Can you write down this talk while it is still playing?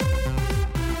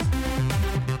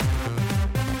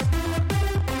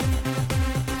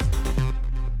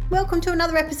welcome to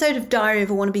another episode of Diary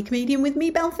of a Wannabe Comedian with me,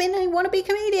 Belle, a wannabe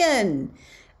comedian.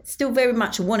 Still very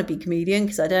much a wannabe comedian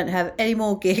because I don't have any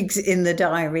more gigs in the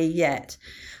diary yet.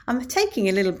 I'm taking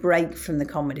a little break from the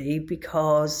comedy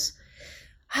because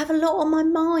I have a lot on my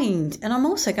mind, and I'm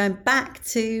also going back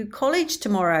to college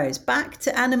tomorrow. It's back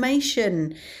to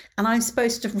animation, and I'm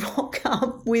supposed to rock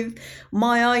up with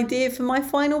my idea for my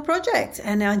final project,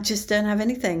 and I just don't have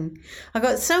anything. I've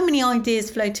got so many ideas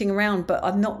floating around, but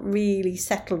I've not really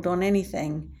settled on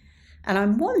anything. And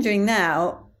I'm wondering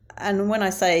now, and when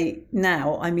I say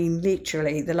now, I mean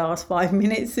literally the last 5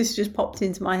 minutes, this just popped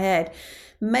into my head.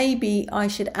 Maybe I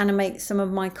should animate some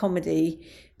of my comedy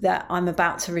that I'm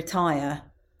about to retire.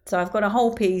 So I've got a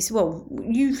whole piece. Well,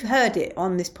 you've heard it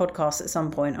on this podcast at some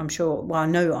point, I'm sure. Well, I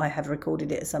know I have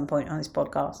recorded it at some point on this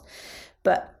podcast.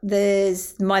 But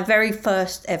there's my very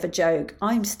first ever joke.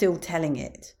 I'm still telling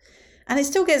it. And it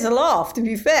still gets a laugh, to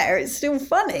be fair. It's still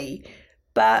funny.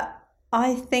 But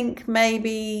I think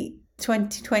maybe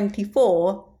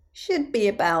 2024 should be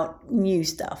about new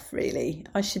stuff, really.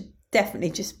 I should definitely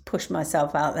just push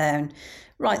myself out there and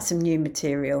write some new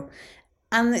material.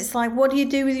 And it's like, what do you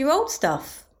do with your old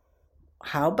stuff?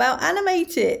 How about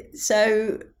animate it?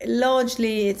 So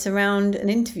largely it's around an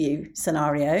interview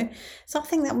scenario. So I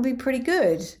think that would be pretty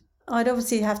good. I'd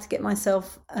obviously have to get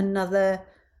myself another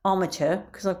armature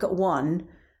because I've got one.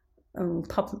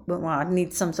 I'd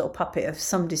need some sort of puppet of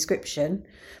some description.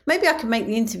 Maybe I could make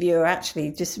the interviewer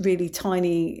actually just really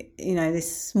tiny,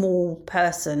 this small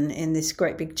person in this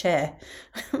great big chair.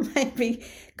 Maybe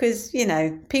because,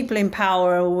 people in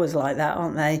power are always like that,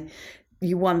 aren't they?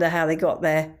 You wonder how they got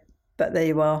there. But there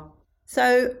you are.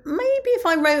 So maybe if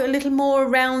I wrote a little more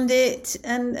around it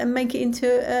and make it into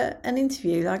an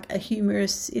interview, like a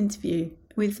humorous interview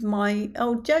with my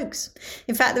old jokes.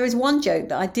 In fact, there is one joke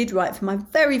that I did write for my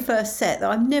very first set that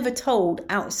I've never told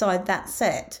outside that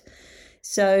set.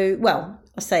 So, well,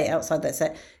 I say outside that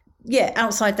set. Yeah,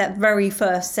 outside that very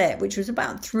first set, which was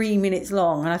about 3 minutes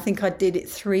long. And I think I did it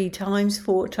 4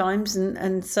 times.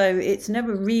 And so it's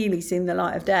never really seen the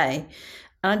light of day.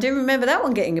 And I do remember that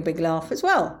one getting a big laugh as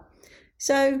well.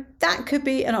 So that could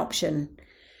be an option.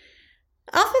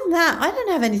 Other than that, I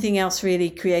don't have anything else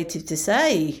really creative to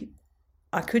say.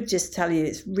 I could just tell you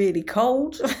it's really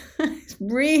cold. It's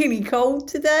really cold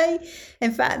today.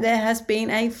 In fact, there has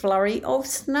been a flurry of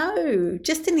snow.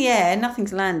 Just in the air,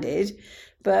 nothing's landed.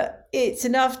 But it's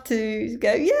enough to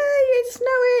go, yay, it's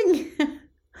snowing.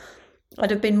 I'd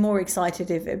have been more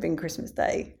excited if it had been Christmas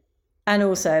Day. And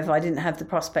also if I didn't have the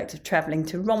prospect of travelling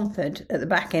to Romford at the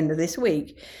back end of this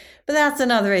week. But that's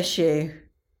another issue.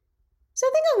 So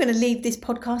I think I'm going to leave this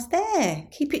podcast there.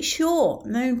 Keep it short.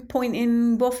 No point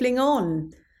in waffling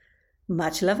on.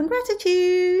 Much love and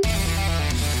gratitude.